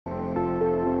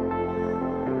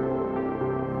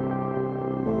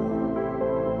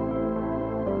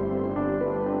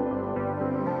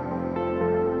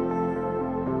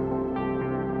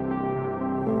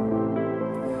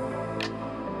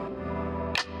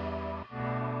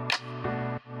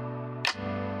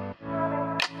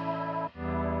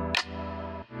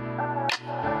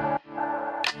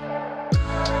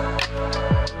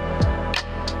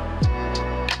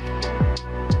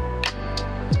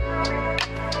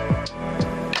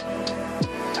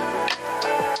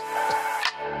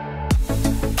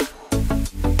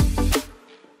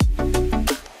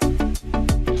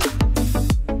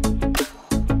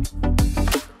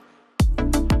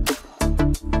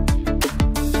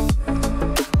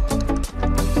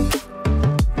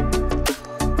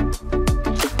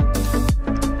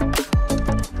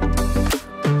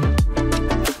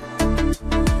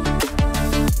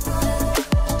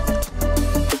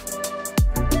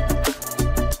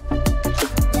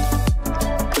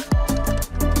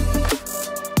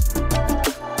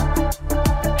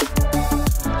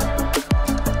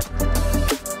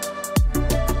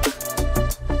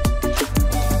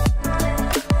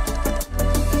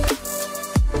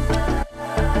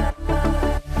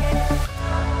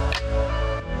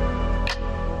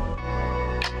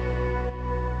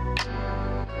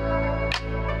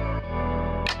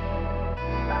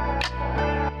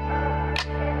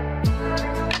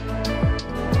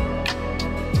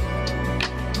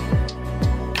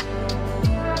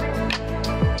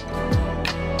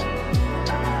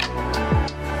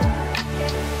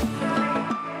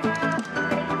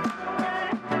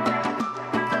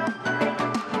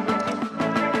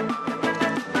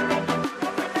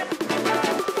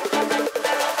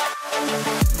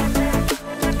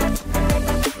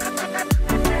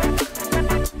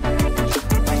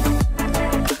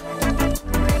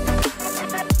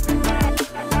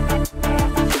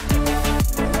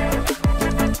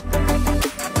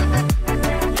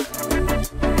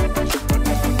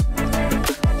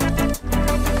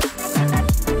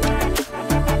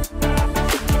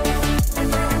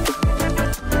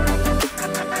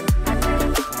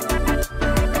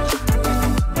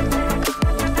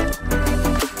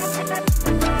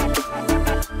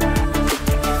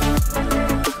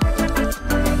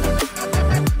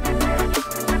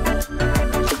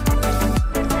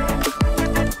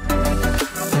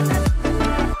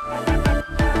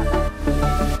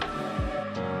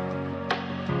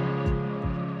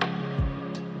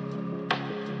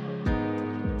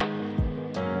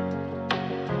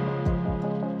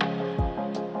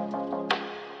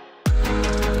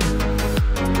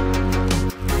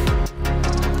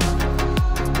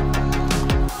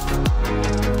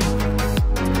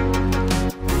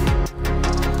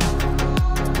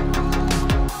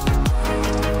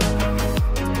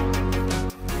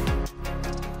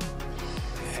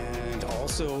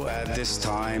Also at this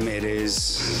time, it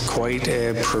is quite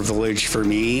a privilege for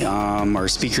me. Our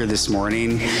speaker this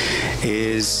morning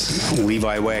is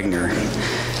Levi Wagner.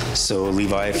 So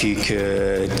Levi, if you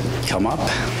could come up.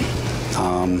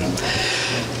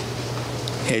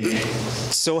 It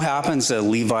so happens that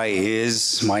Levi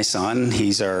is my son.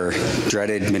 He's our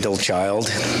dreaded middle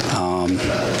child,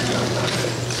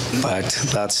 but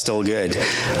that's still good.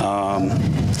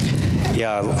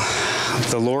 Yeah,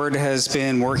 the Lord has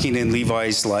been working in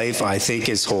Levi's life, I think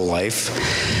his whole life.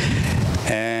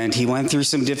 And he went through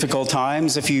some difficult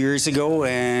times a few years ago,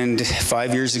 and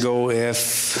 5 years ago, if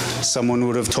someone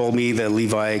would have told me that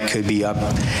Levi could be up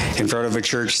in front of a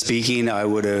church speaking, I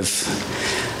would have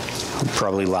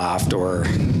probably laughed, or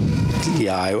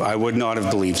yeah, I would not have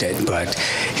believed it. But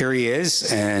here he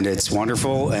is, and it's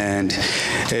wonderful, and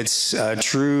it's a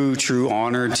true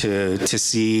honor to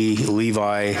see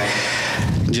Levi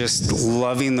just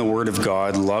loving the Word of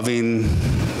God, loving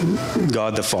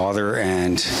God the Father,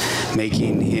 and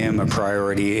making him a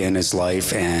priority in his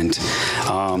life. And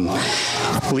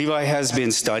Levi has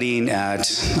been studying at,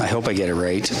 I hope I get it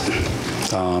right,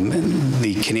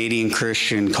 the Canadian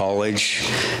Christian College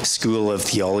School of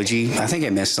Theology. I think I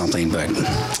missed something, but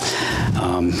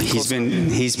he's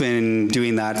been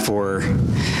doing that for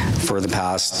the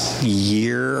past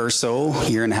year or so,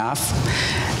 year and a half.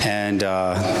 And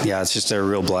yeah, it's just a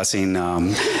real blessing.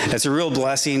 It's a real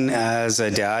blessing as a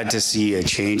dad to see a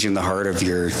change in the heart of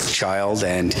your child,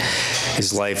 and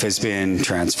his life has been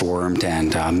transformed.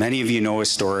 And many of you know his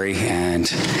story,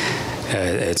 and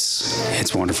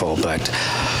it's wonderful. But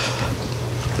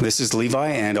this is Levi,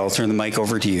 and I'll turn the mic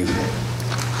over to you.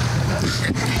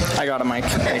 I got a mic,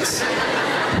 thanks.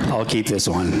 I'll keep this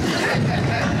one.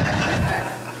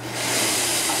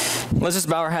 Let's just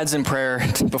bow our heads in prayer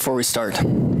before we start.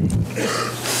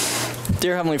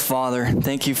 Dear Heavenly Father,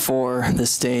 thank you for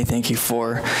this day. Thank you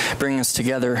for bringing us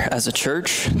together as a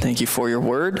church. Thank you for your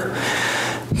word.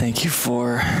 Thank you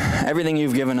for everything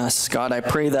you've given us. God, I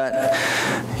pray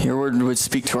that your word would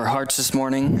speak to our hearts this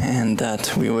morning, and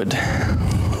that we would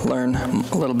learn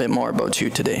a little bit more about you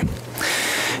today.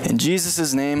 In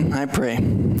Jesus' name I pray.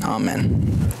 Amen.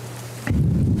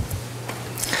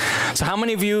 So how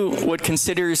many of you would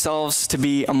consider yourselves to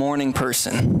be a morning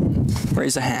person?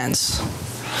 Raise the hands.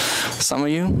 Some of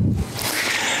you.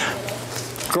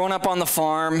 Growing up on the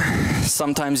farm,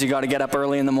 sometimes you got to get up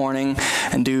early in the morning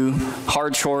and do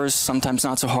hard chores, sometimes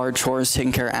not so hard chores,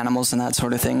 taking care of animals and that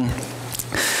sort of thing.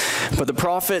 But the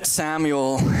prophet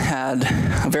Samuel had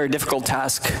a very difficult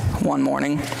task one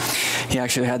morning. He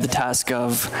actually had the task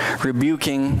of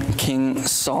rebuking King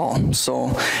Saul.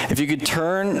 So if you could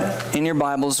turn in your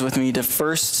Bibles with me to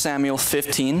 1 Samuel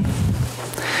 15.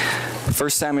 1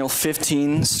 Samuel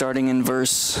 15, starting in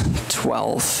verse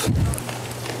 12.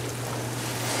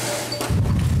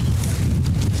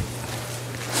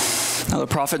 Now, the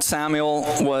prophet Samuel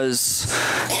was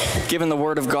given the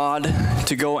word of God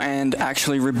to go and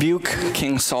actually rebuke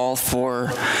King Saul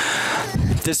for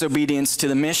disobedience to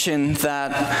the mission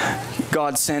that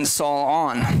God sent Saul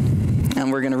on.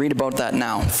 And we're going to read about that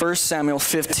now. 1 Samuel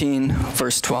 15,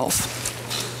 verse 12.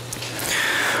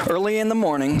 Early in the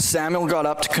morning, Samuel got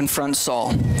up to confront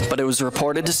Saul, but it was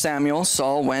reported to Samuel,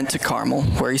 Saul went to Carmel,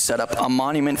 where he set up a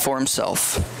monument for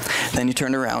himself. Then he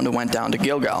turned around and went down to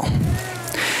Gilgal.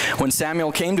 When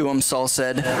Samuel came to him, Saul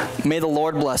said, "May the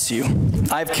Lord bless you.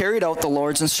 I have carried out the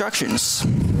Lord's instructions."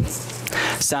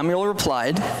 Samuel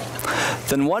replied,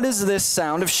 "Then what is this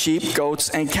sound of sheep, goats,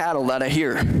 and cattle that I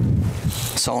hear?"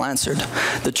 Saul answered,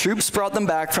 "The troops brought them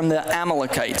back from the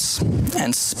Amalekites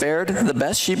and spared the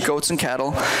best sheep, goats, and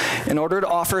cattle in order to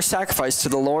offer a sacrifice to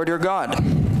the Lord your God.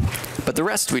 But the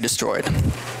rest we destroyed."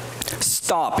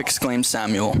 "Stop," exclaimed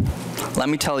Samuel. "Let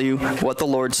me tell you what the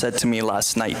Lord said to me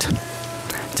last night."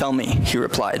 "Tell me," he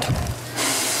replied.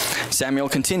 Samuel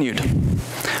continued,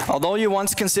 "Although you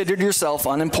once considered yourself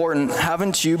unimportant,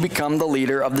 haven't you become the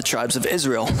leader of the tribes of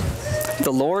Israel?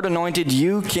 The Lord anointed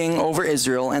you king over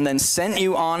Israel and then sent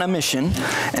you on a mission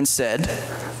and said,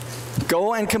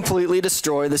 'Go and completely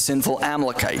destroy the sinful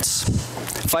Amalekites.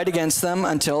 Fight against them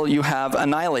until you have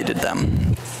annihilated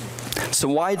them.' So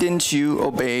why didn't you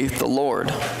obey the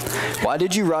Lord? Why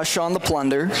did you rush on the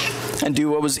plunder and do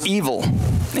what was evil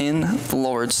in the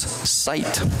Lord's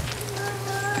sight?"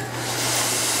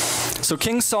 So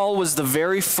King Saul was the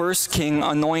very first king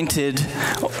anointed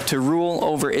to rule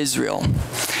over Israel.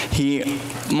 He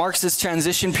marks this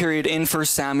transition period in 1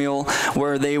 Samuel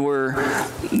where they were,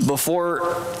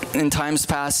 before in times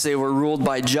past, they were ruled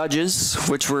by judges,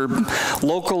 which were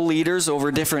local leaders over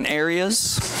different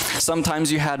areas.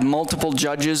 Sometimes you had multiple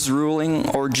judges ruling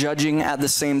or judging at the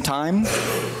same time.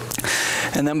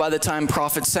 And then by the time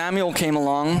Prophet Samuel came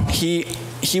along, he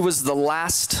was the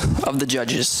last of the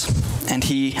judges. And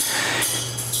he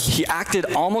acted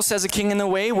almost as a king in a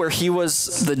way, where he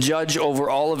was the judge over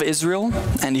all of Israel,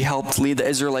 and he helped lead the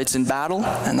Israelites in battle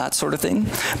and that sort of thing.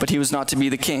 But he was not to be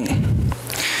the king.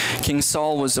 King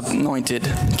Saul was anointed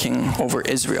king over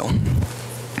Israel.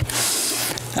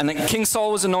 And King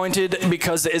Saul was anointed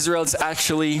because the Israelites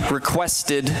actually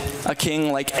requested a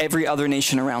king like every other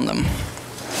nation around them.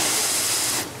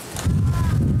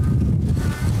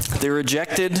 They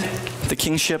rejected the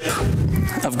kingship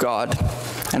of God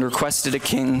and requested a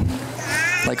king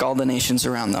like all the nations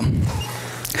around them.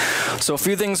 So a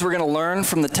few things we're going to learn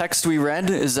from the text we read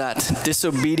is that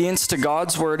disobedience to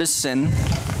God's word is sin.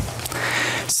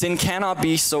 Sin cannot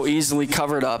be so easily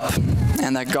covered up,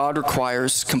 and that God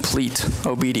requires complete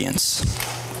obedience.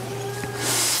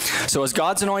 So as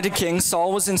God's anointed king,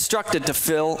 Saul was instructed to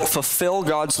fulfill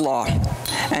God's law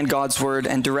and God's word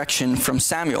and direction from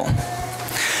Samuel.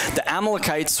 The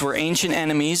Amalekites were ancient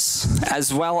enemies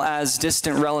as well as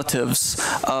distant relatives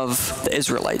of the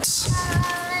Israelites.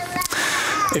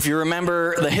 If you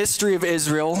remember the history of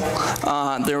Israel,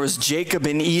 there was Jacob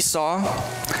and Esau.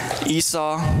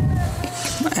 Esau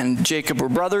and Jacob were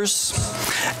brothers.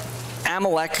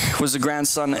 Amalek was the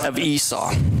grandson of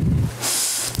Esau.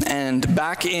 And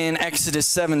back in Exodus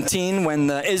 17, when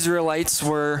the Israelites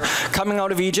were coming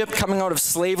out of Egypt, coming out of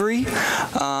slavery,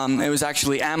 it was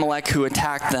actually Amalek who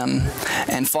attacked them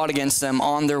and fought against them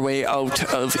on their way out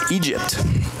of Egypt.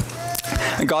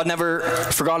 And God never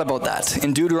forgot about that.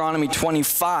 In Deuteronomy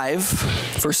 25,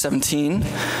 verse 17,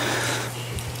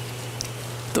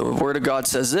 the Word of God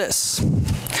says this: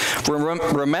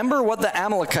 "Remember what the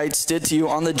Amalekites did to you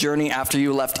on the journey after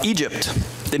you left Egypt.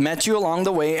 They met you along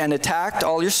the way and attacked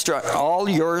all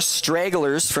your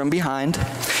stragglers from behind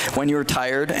when you were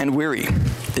tired and weary.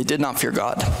 They did not fear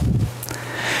God.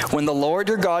 When the Lord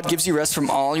your God gives you rest from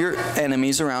all your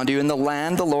enemies around you in the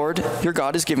land the Lord your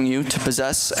God is giving you to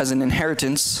possess as an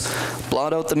inheritance,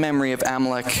 blot out the memory of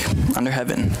Amalek under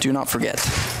heaven. Do not forget."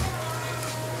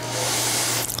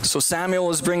 So Samuel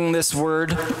is bringing this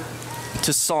word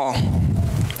to Saul.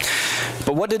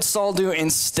 But what did Saul do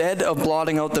instead of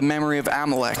blotting out the memory of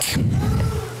Amalek?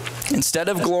 Instead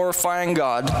of glorifying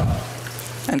God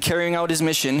and carrying out his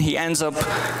mission, he ends up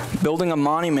building a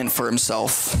monument for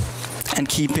himself and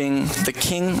keeping the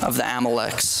king of the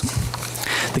Amalekites,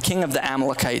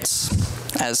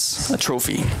 as a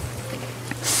trophy.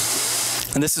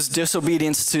 And this is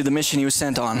disobedience to the mission he was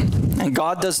sent on. And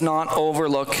God does not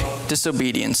overlook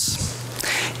disobedience,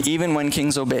 even when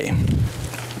kings obey.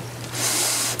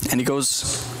 And he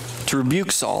goes to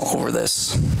rebuke Saul over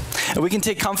this. And we can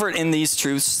take comfort in these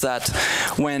truths that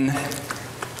when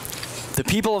the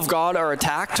people of God are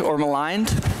attacked or maligned,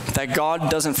 that God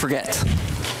doesn't forget.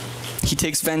 He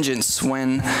takes vengeance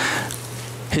when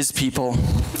his people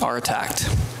are attacked.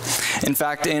 In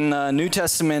fact, in the New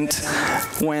Testament,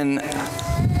 when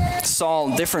Saul,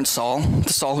 different Saul,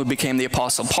 the Saul who became the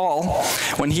Apostle Paul,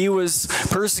 when he was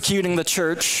persecuting the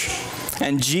church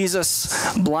and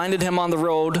Jesus blinded him on the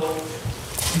road,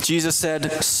 Jesus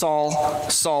said, "Saul,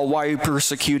 Saul, why are you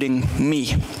persecuting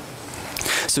me?"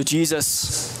 So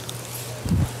Jesus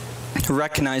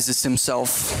recognizes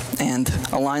himself and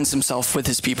aligns himself with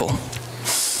his people.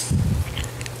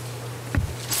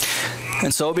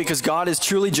 And so, because God is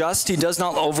truly just, he does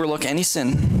not overlook any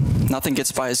sin. Nothing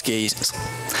gets by his gaze.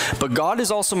 But God is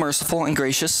also merciful and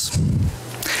gracious.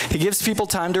 He gives people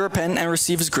time to repent and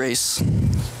receive his grace.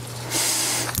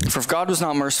 For if God was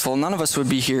not merciful, none of us would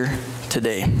be here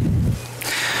today.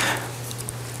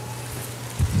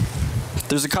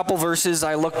 There's a couple verses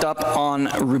I looked up on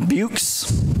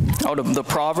rebukes out of the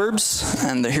Proverbs,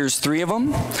 and here's 3 of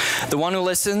them. The one who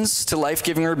listens to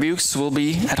life-giving rebukes will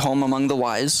be at home among the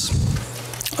wise.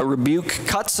 A rebuke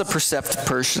cuts a perceptive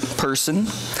person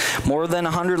more than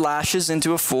 100 lashes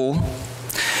into a fool.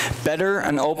 Better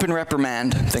an open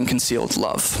reprimand than concealed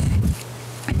love.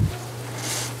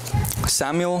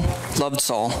 Samuel loved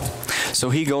Saul, so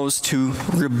he goes to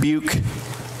rebuke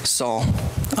Saul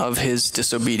of his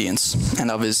disobedience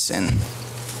and of his sin.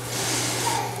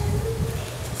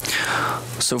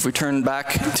 So if we turn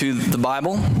back to the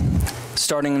Bible,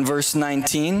 starting in verse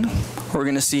 19, we're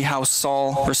going to see how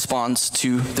Saul responds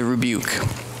to the rebuke.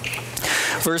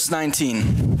 Verse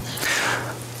 19.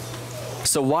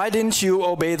 "So why didn't you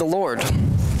obey the Lord?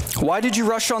 Why did you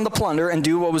rush on the plunder and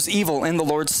do what was evil in the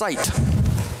Lord's sight?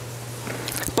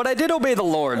 "But I did obey the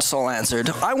Lord," Saul answered.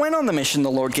 "I went on the mission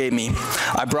the Lord gave me.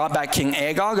 I brought back King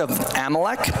Agag of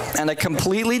Amalek, and I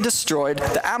completely destroyed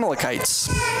the Amalekites.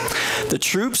 The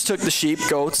troops took the sheep,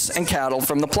 goats, and cattle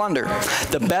from the plunder,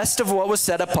 the best of what was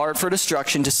set apart for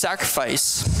destruction, to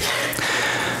sacrifice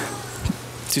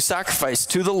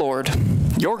to the Lord,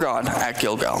 your God, at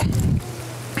Gilgal."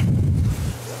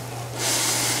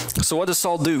 So what does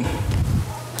Saul do?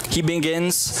 He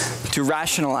begins to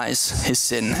rationalize his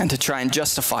sin and to try and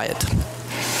justify it.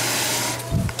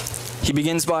 He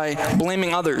begins by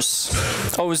blaming others.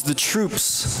 "Oh, it was the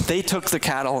troops. They took the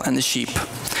cattle and the sheep.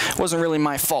 It wasn't really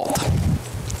my fault."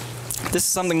 This is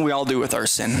something we all do with our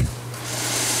sin.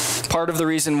 Part of the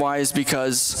reason why is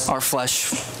because our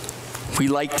flesh, we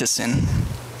like to sin.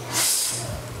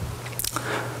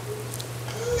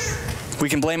 We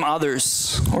can blame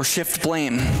others or shift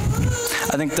blame.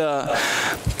 I think the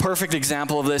perfect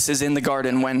example of this is in the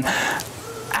garden when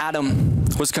Adam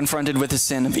was confronted with his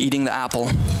sin of eating the apple,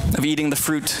 of eating the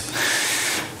fruit.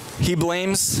 He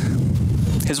blames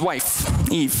his wife,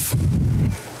 Eve.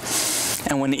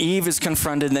 And when Eve is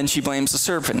confronted, then she blames the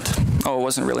serpent. "Oh, it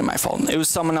wasn't really my fault. It was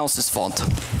someone else's fault."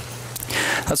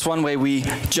 That's one way we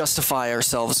justify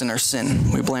ourselves in our sin.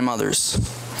 We blame others.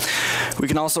 We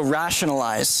can also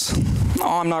rationalize.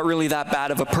 "Oh, I'm not really that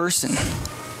bad of a person."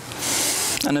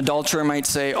 An adulterer might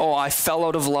say, "Oh, I fell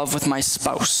out of love with my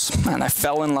spouse, and I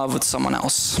fell in love with someone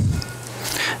else."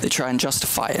 They try and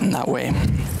justify it in that way.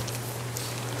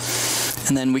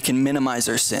 And then we can minimize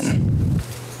our sin.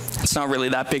 It's not really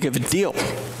that big of a deal.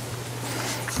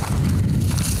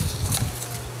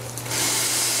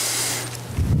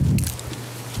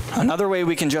 Another way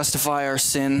we can justify our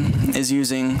sin is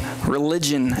using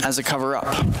religion as a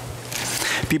cover-up.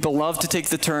 People love to take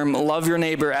the term, "love your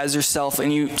neighbor as yourself,"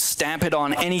 and you stamp it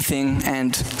on anything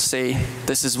and say,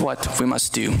 "this is what we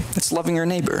must do." It's loving your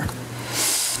neighbor.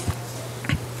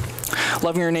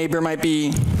 Loving your neighbor might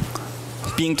be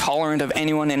being tolerant of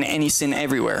anyone and any sin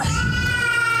everywhere.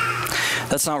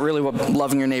 That's not really what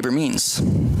loving your neighbor means.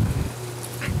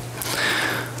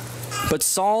 But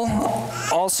Saul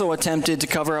also attempted to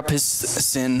cover up his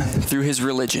sin through his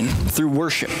religion, through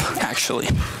worship, actually.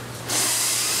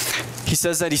 He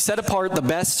says that he set apart the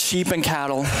best sheep and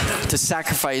cattle to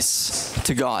sacrifice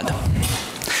to God.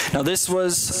 Now, this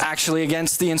was actually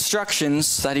against the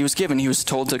instructions that he was given. He was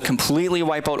told to completely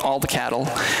wipe out all the cattle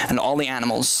and all the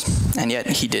animals, and yet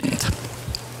he didn't.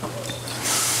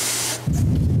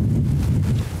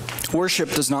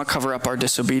 Worship does not cover up our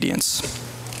disobedience.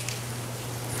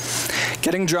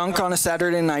 Getting drunk on a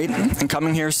Saturday night and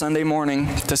coming here Sunday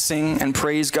morning to sing and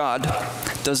praise God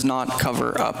does not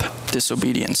cover up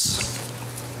disobedience.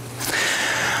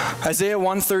 Isaiah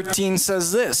 1:13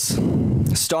 says this,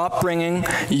 "Stop bringing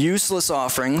useless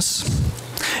offerings.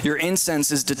 Your incense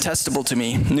is detestable to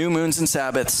me, new moons and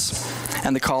Sabbaths,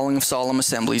 and the calling of solemn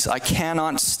assemblies. I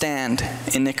cannot stand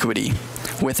iniquity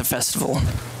with a festival."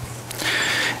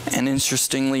 And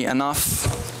interestingly enough,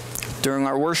 during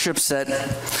our worship set,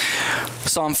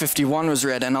 Psalm 51 was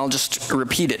read, and I'll just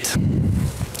repeat it.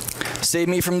 "Save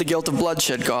me from the guilt of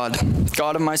bloodshed, God,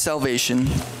 God of my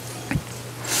salvation,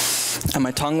 and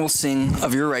my tongue will sing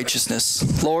of your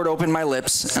righteousness. Lord, open my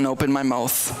lips and open my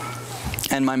mouth,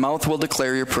 and my mouth will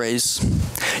declare your praise.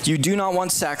 You do not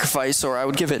want sacrifice, or I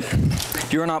would give it.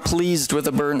 You are not pleased with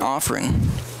a burnt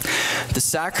offering. The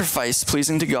sacrifice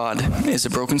pleasing to God is a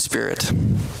broken spirit.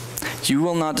 You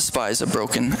will not despise a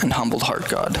broken and humbled heart,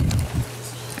 God."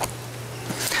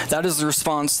 That is the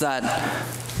response that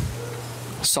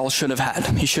Saul should have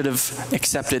had. He should have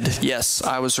accepted, "Yes,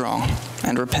 I was wrong,"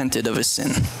 and repented of his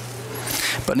sin.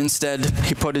 But instead,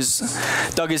 he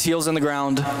dug his heels in the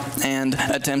ground and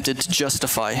attempted to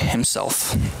justify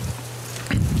himself.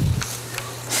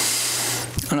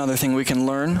 Another thing we can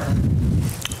learn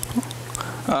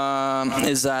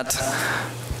is that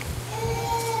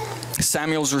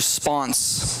Samuel's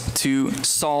response to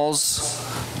Saul's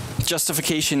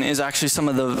justification is actually some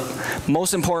of the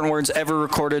most important words ever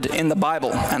recorded in the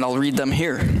Bible, and I'll read them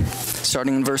here,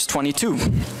 starting in verse 22.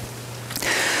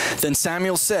 "Then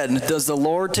Samuel said, 'Does the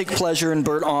Lord take pleasure in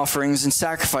burnt offerings and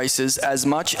sacrifices as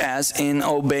much as in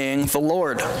obeying the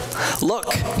Lord?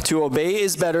 Look, to obey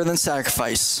is better than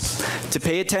sacrifice. To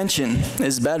pay attention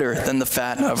is better than the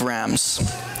fat of rams.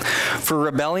 For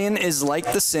rebellion is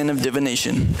like the sin of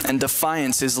divination, and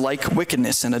defiance is like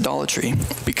wickedness and idolatry.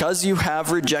 Because you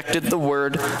have rejected the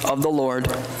word of the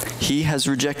Lord, he has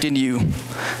rejected you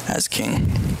as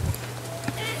king.'"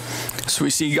 So we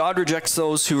see God rejects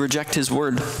those who reject his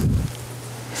word.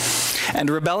 And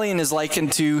rebellion is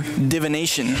likened to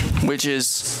divination, which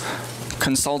is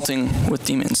consulting with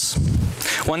demons.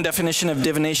 One definition of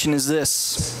divination is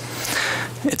this: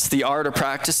 it's the art or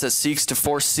practice that seeks to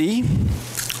foresee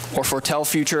or foretell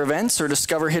future events or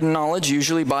discover hidden knowledge,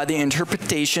 usually by the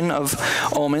interpretation of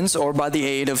omens or by the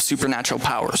aid of supernatural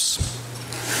powers.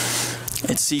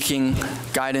 It's seeking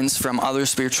guidance from other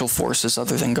spiritual forces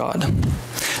other than God.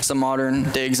 Some modern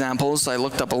day examples, I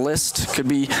looked up a list, could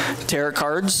be tarot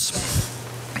cards,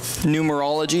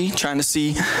 numerology, trying to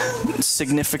see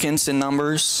significance in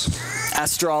numbers,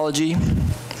 astrology,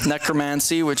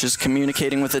 necromancy, which is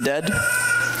communicating with the dead.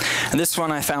 And this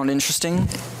one I found interesting: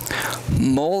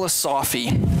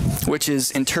 molosophy, which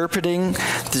is interpreting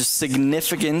the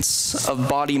significance of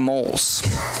body moles.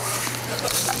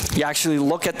 You actually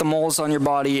look at the moles on your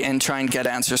body and try and get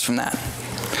answers from that.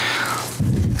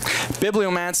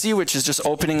 Bibliomancy, which is just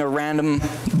opening a random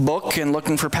book and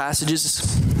looking for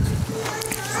passages.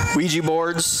 Ouija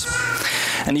boards,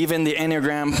 and even the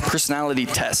Enneagram personality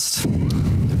test.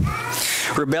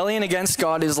 Rebellion against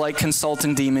God is like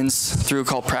consulting demons through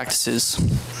occult practices.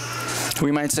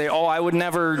 We might say, oh, I would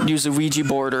never use a Ouija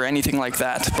board or anything like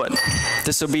that, but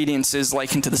disobedience is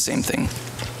likened to the same thing.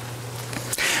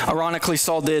 Ironically,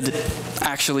 Saul did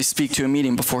actually speak to a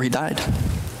meeting before he died.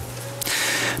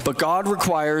 But God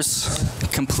requires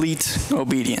complete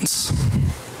obedience,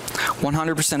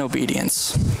 100%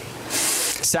 obedience.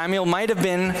 Samuel might have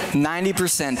been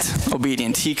 90%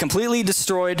 obedient. He completely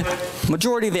destroyed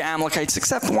majority of the Amalekites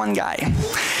except one guy.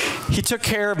 He took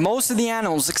care of most of the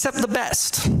animals except the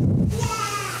best.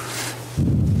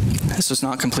 This was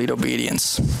not complete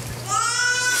obedience.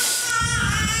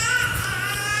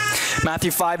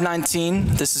 Matthew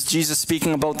 5:19, this is Jesus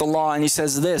speaking about the law, and he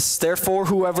says this: "Therefore,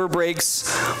 whoever breaks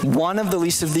one of the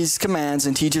least of these commands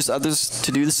and teaches others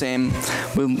to do the same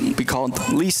will be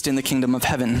called least in the kingdom of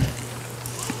heaven."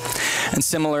 And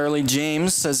similarly,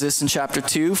 James says this in chapter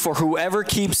 2, "For whoever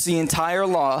keeps the entire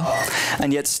law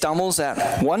and yet stumbles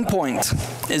at one point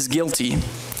is guilty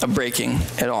of breaking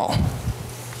it all."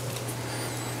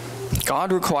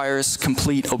 God requires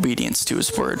complete obedience to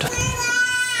his word,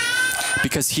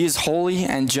 because he is holy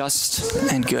and just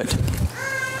and good.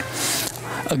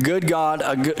 A good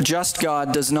God, just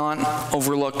God, does not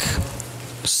overlook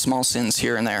small sins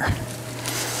here and there.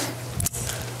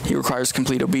 He requires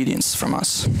complete obedience from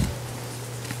us.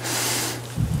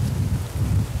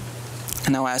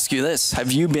 And now I ask you this: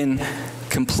 have you been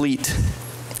complete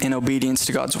in obedience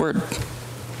to God's word?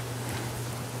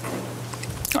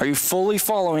 Are you fully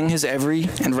following his every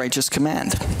and righteous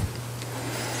command?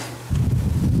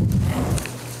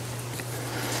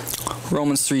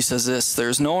 Romans 3 says this: "There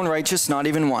is no one righteous, not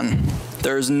even one.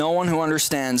 There is no one who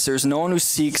understands. There is no one who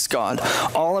seeks God.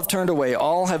 All have turned away.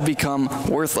 All have become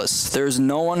worthless. There is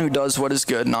no one who does what is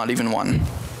good, not even one."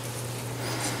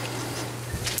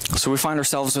 So we find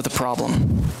ourselves with a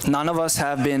problem. None of us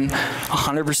have been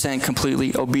 100%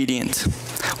 completely obedient.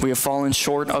 We have fallen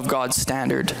short of God's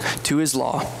standard, to his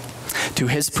law, to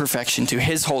his perfection, to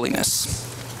his holiness.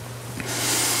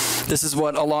 This is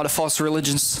what a lot of false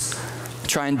religions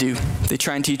try and do. They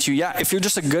try and teach you, yeah, if you're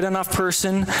just a good enough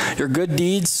person, your good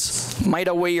deeds might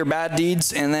outweigh your bad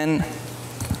deeds, and then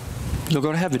you'll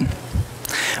go to heaven.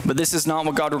 But this is not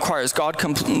what God requires. God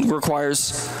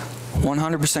requires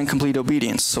 100% complete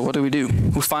obedience. So what do?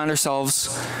 We find ourselves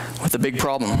with a big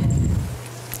problem.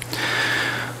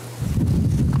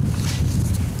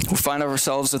 We find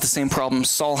ourselves with the same problem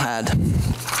Saul had.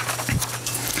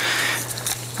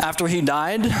 After he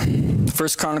died,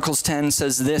 1 Chronicles 10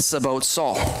 says this about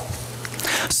Saul: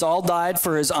 "Saul died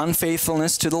for his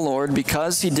unfaithfulness to the Lord,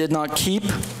 because he did not keep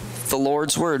the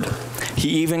Lord's word. He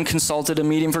even consulted a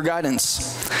meeting for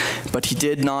guidance, but he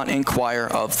did not inquire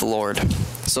of the Lord.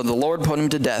 So the Lord put him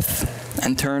to death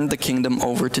and turned the kingdom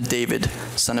over to David,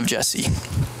 son of Jesse."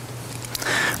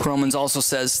 Romans also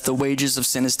says the wages of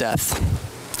sin is death.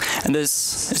 And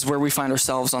this is where we find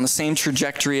ourselves on the same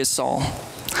trajectory as Saul.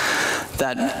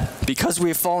 That because we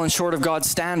have fallen short of God's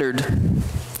standard,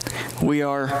 we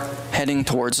are heading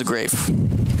towards the grave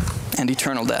and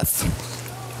eternal death.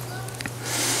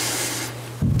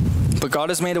 But God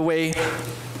has made a way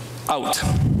out.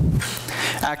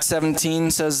 Acts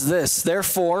 17 says this: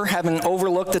 "Therefore, having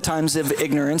overlooked the times of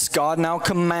ignorance, God now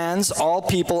commands all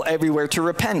people everywhere to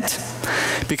repent,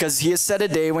 because he has set a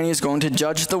day when he is going to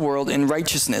judge the world in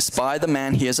righteousness by the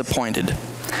man he has appointed.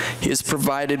 He has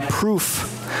provided proof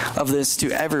of this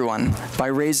to everyone by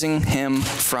raising him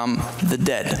from the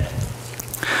dead."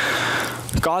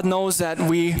 God knows that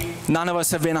none of us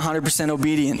have been 100%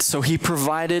 obedient, so he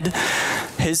provided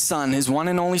his son, his one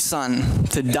and only son,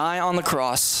 to die on the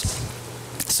cross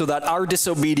so that our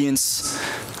disobedience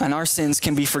and our sins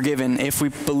can be forgiven if we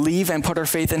believe and put our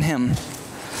faith in him.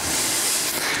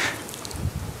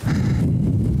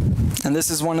 And this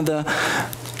is one of the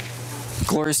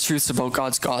glorious truths about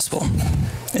God's gospel,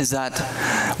 is that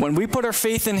when we put our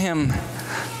faith in him,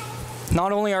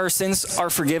 not only our sins are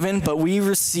forgiven, but we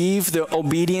receive the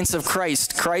obedience of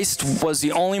Christ. Christ was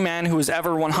the only man who was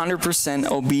ever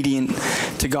 100% obedient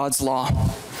to God's law.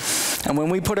 And when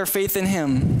we put our faith in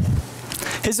him,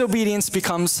 his obedience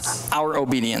becomes our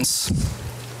obedience.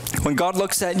 When God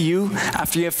looks at you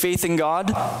after you have faith in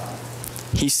God,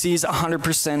 he sees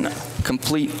 100%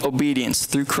 complete obedience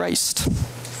through Christ.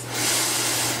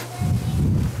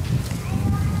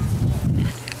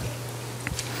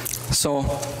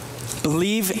 So,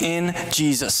 believe in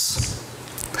Jesus.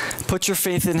 Put your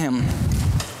faith in him,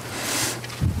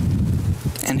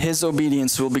 and his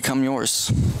obedience will become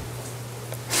yours.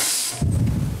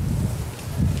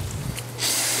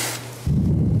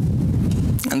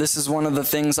 And this is one of the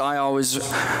things I always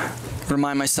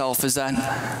remind myself, is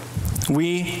that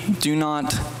we do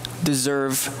not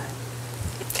deserve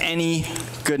any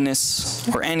goodness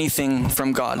or anything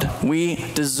from God. We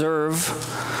deserve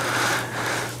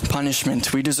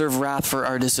punishment. We deserve wrath for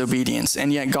our disobedience.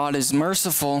 And yet God is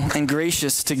merciful and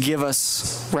gracious to give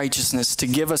us righteousness, to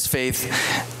give us faith,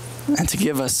 and to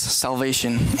give us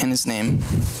salvation in his name.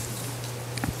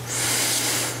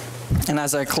 And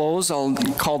as I close, I'll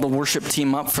call the worship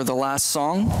team up for the last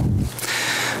song.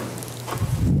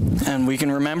 And we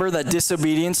can remember that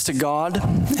disobedience to God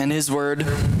and his word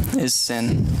is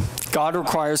sin. God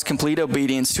requires complete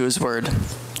obedience to his word.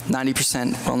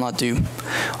 90% will not do.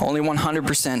 Only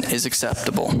 100% is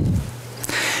acceptable.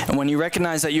 And when you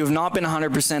recognize that you have not been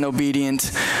 100%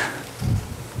 obedient,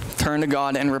 turn to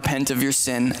God and repent of your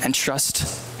sin and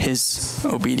trust his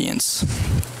obedience.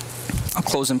 I'll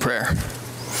close in prayer.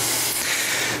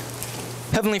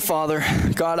 Heavenly Father,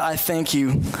 God, I thank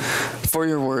you for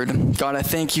your word. God, I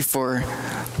thank you for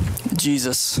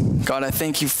Jesus. God, I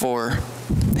thank you for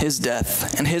his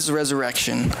death and his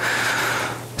resurrection,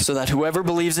 so that whoever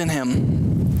believes in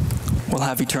him will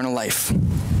have eternal life,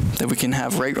 that we can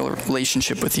have right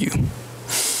relationship with you.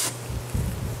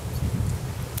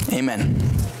 Amen.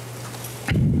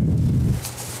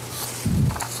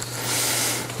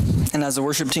 And as the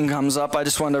worship team comes up, I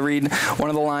just want to read one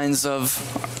of the lines of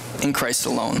In Christ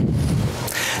Alone.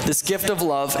 This gift of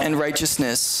love and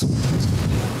righteousness,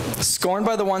 scorned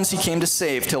by the ones he came to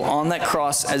save, till on that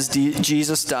cross as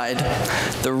Jesus died,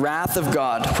 the wrath of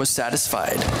God was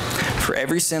satisfied, for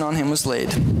every sin on him was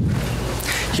laid.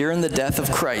 Here in the death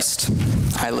of Christ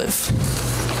I live.